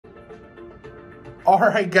All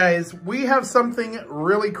right, guys, we have something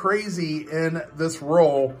really crazy in this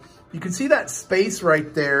roll. You can see that space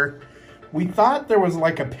right there. We thought there was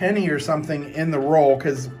like a penny or something in the roll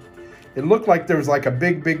because it looked like there was like a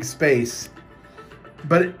big space.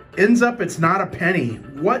 But it ends up it's not a penny.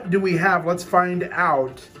 What do we have? Let's find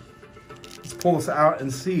out. Let's pull this out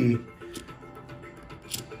and see.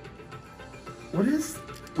 What is...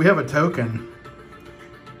 We have a token.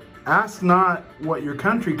 Ask not what your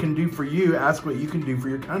country can do for you. Ask what you can do for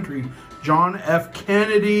your country. John F.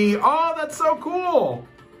 Kennedy. Oh, that's so cool.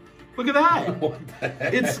 Look at that. What the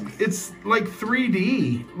heck? It's like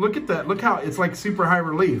 3D. Look at that. Look how it's like super high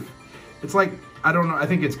relief. It's like, I don't know, I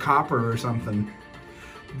think it's copper or something.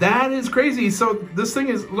 That is crazy. So this thing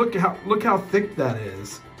is, look how thick that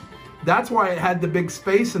is. That's why it had the big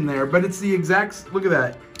space in there, but it's the exact, look at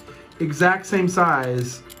that, exact same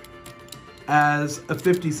size as a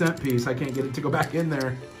 50-cent piece. I can't get it to go back in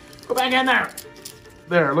there. Go back in there.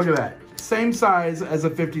 There, look at that. Same size as a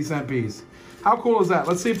 50-cent piece. How cool is that?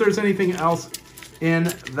 Let's see if there's anything else in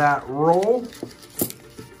that roll.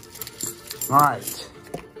 All right.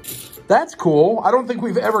 That's cool. I don't think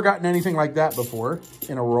we've ever gotten anything like that before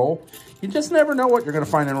in a roll. You just never know what you're going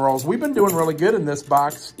to find in rolls. We've been doing really good in this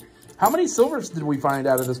box. How many silvers did we find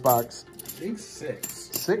out of this box? I think 6.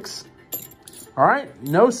 6? All right.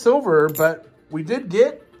 No silver, but we did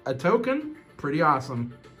get a token. Pretty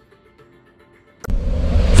awesome.